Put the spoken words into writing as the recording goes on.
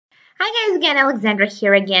Hi guys, again, Alexandra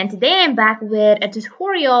here again. Today I'm back with a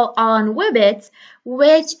tutorial on Wibbitz,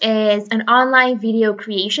 which is an online video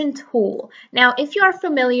creation tool. Now, if you are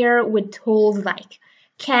familiar with tools like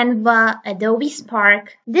Canva, Adobe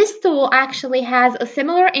Spark, this tool actually has a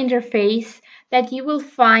similar interface that you will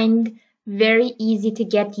find very easy to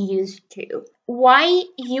get used to. Why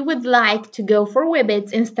you would like to go for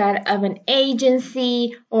Wibbitz instead of an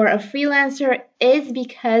agency or a freelancer is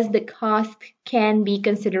because the cost can be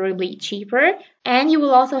considerably cheaper, and you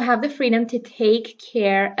will also have the freedom to take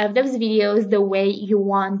care of those videos the way you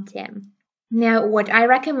want them. Now, what I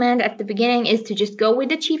recommend at the beginning is to just go with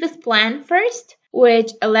the cheapest plan first,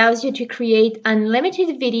 which allows you to create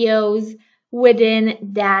unlimited videos within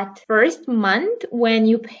that first month when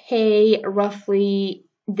you pay roughly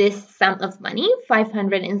this sum of money,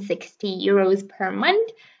 560 euros per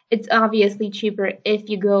month. It's obviously cheaper if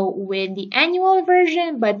you go with the annual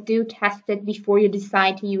version, but do test it before you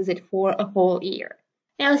decide to use it for a whole year.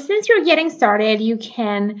 Now, since you're getting started, you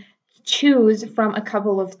can choose from a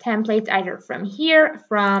couple of templates, either from here,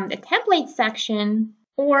 from the template section,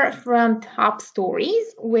 or from Top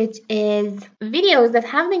Stories, which is videos that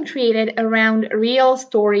have been created around real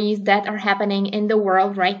stories that are happening in the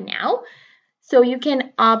world right now. So you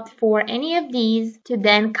can opt for any of these to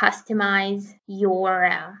then customize your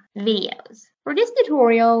videos. For this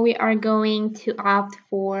tutorial, we are going to opt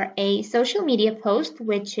for a social media post,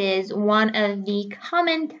 which is one of the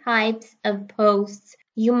common types of posts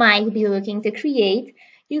you might be looking to create.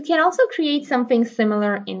 You can also create something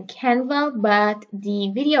similar in Canva, but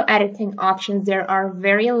the video editing options there are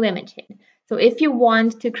very limited. So if you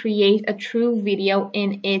want to create a true video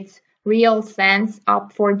in its real sense,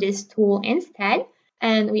 opt for this tool instead.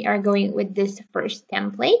 And we are going with this first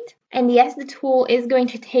template. And yes, the tool is going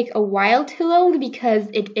to take a while to load because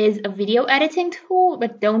it is a video editing tool,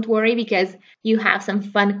 but don't worry because you have some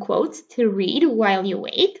fun quotes to read while you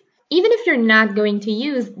wait. Even if you're not going to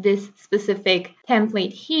use this specific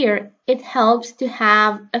template here, it helps to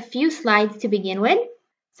have a few slides to begin with,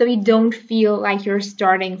 so you don't feel like you're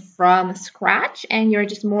starting from scratch and you're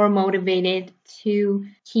just more motivated to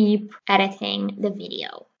keep editing the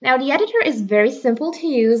video. Now, the editor is very simple to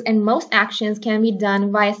use and most actions can be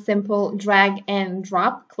done via simple drag and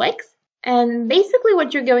drop clicks. And basically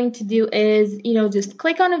what you're going to do is, just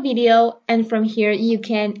click on a video and from here you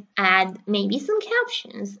can add maybe some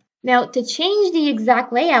captions. Now, to change the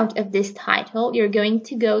exact layout of this title, you're going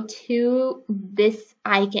to go to this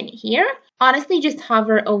icon here. Honestly, just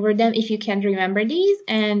hover over them if you can't remember these,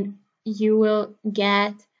 and you will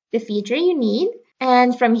get the feature you need.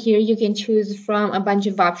 And from here, you can choose from a bunch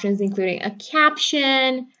of options, including a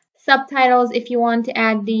caption, subtitles if you want to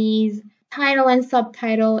add these, title and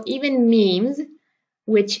subtitle, even memes,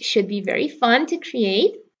 which should be very fun to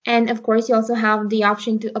create. And of course, you also have the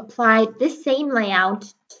option to apply this same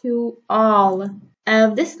layout to all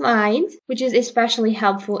of the slides, which is especially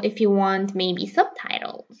helpful if you want maybe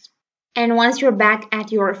subtitles. And once you're back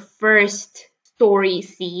at your first story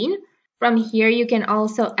scene, from here you can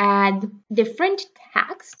also add different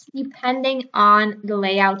text depending on the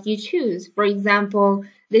layout you choose. For example,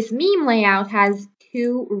 this meme layout has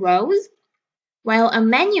 2 rows, while a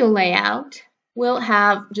menu layout will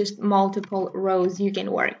have just multiple rows you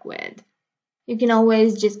can work with. You can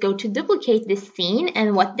always just go to duplicate this scene,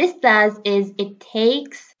 and what this does is it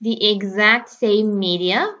takes the exact same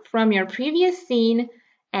media from your previous scene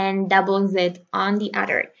and doubles it on the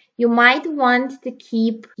other. You might want to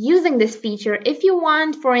keep using this feature if you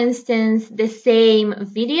want, for instance, the same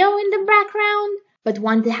video in the background, but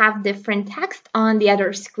want to have different text on the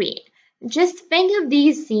other screen. Just think of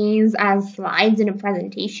these scenes as slides in a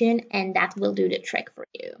presentation, and that will do the trick for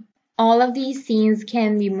you. All of these scenes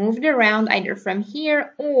can be moved around either from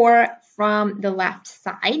here or from the left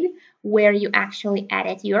side where you actually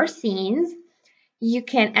edit your scenes. You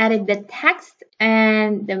can edit the text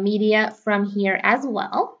and the media from here as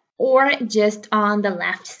well, or just on the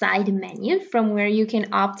left side menu from where you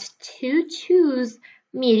can opt to choose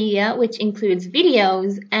media, which includes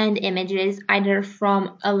videos and images, either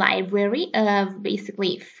from a library of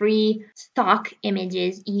basically free stock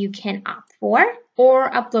images you can opt for,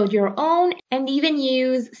 or upload your own and even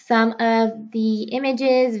use some of the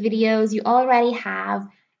images, videos you already have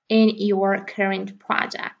in your current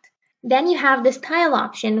project. Then you have the style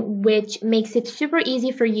option, which makes it super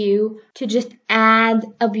easy for you to just add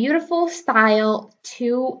a beautiful style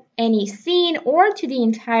to any scene or to the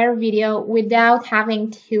entire video without having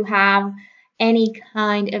to have any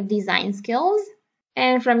kind of design skills.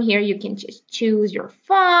 And from here, you can just choose your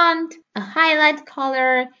font, a highlight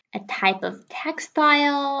color, a type of text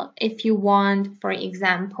style. If you want, for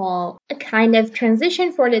example, a kind of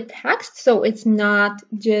transition for the text, so it's not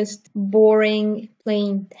just boring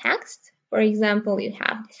plain text. For example, you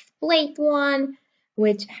have this plate one,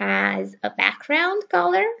 which has a background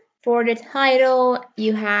color. For the title,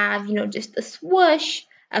 you have, just a swoosh,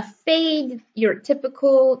 a fade, your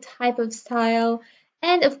typical type of style.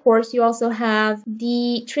 And of course, you also have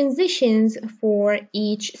the transitions for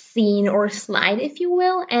each scene or slide, if you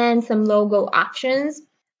will, and some logo options.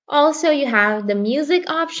 Also, you have the music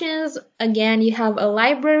options. Again, you have a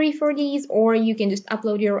library for these, or you can just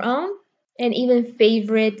upload your own and even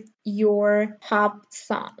favorite your top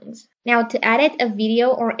songs. Now, to edit a video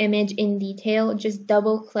or image in detail, just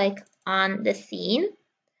double click on the scene,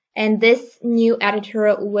 and this new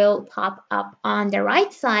editor will pop up on the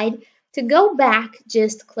right side. To go back,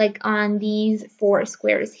 just click on these 4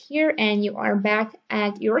 squares here and you are back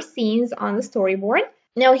at your scenes on the storyboard.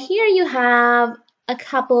 Now here you have a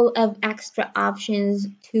couple of extra options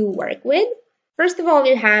to work with. First of all,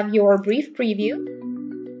 you have your brief preview.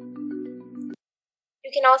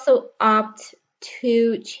 You can also opt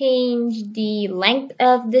to change the length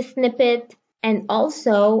of the snippet, and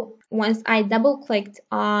also once I double clicked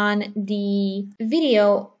on the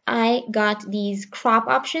video, I got these crop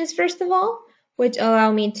options first of all, which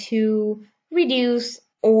allow me to reduce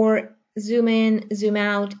or zoom in, zoom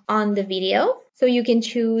out on the video. So you can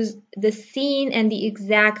choose the scene and the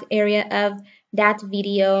exact area of that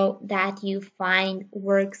video that you find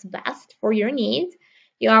works best for your needs.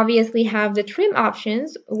 You obviously have the trim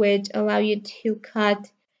options, which allow you to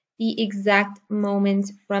cut the exact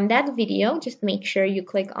moments from that video. Just make sure you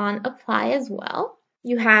click on apply as well.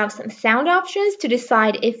 You have some sound options to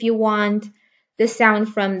decide if you want the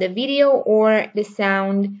sound from the video or the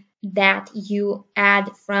sound that you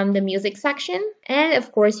add from the music section. And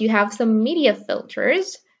of course, you have some media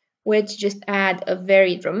filters, which just add a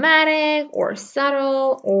very dramatic or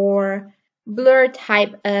subtle or blur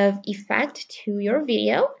type of effect to your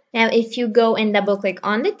video. Now, if you go and double click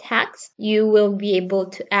on the text, you will be able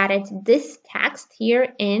to edit this text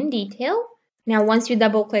here in detail. Now, once you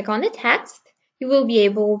double click on the text, you will be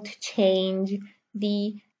able to change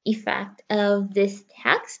the effect of this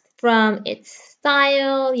text from its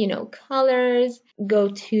style, colors. Go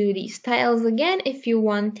to the styles again if you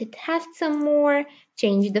want to test some more.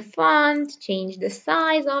 Change the font, change the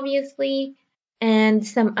size, obviously, and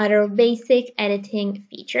some other basic editing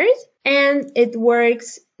features. And it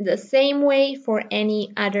works the same way for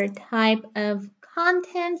any other type of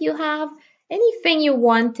content you have. Anything you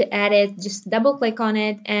want to edit, just double click on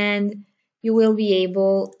it and you will be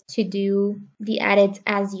able to do the edits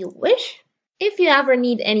as you wish. If you ever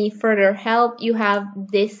need any further help, you have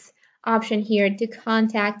this option here to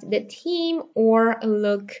contact the team or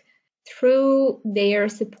look through their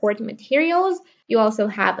support materials. You also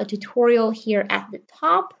have a tutorial here at the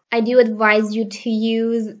top. I do advise you to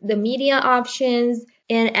use the media options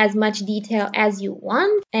in as much detail as you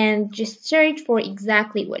want and just search for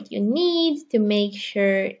exactly what you need to make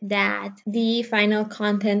sure that the final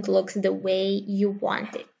content looks the way you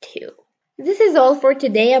want it to. This is all for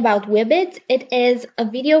today about Wibbitz. It is a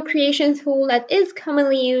video creation tool that is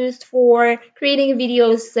commonly used for creating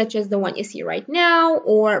videos such as the one you see right now,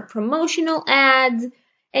 or promotional ads,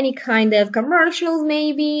 any kind of commercials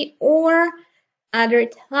maybe, or other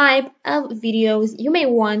type of videos you may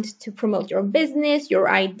want to promote your business, your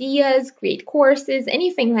ideas, create courses,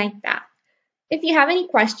 anything like that. If you have any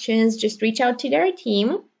questions, just reach out to their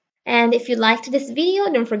team. And if you liked this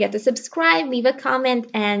video, don't forget to subscribe, leave a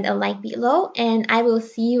comment and a like below, and I will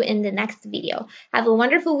see you in the next video. Have a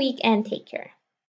wonderful week and take care.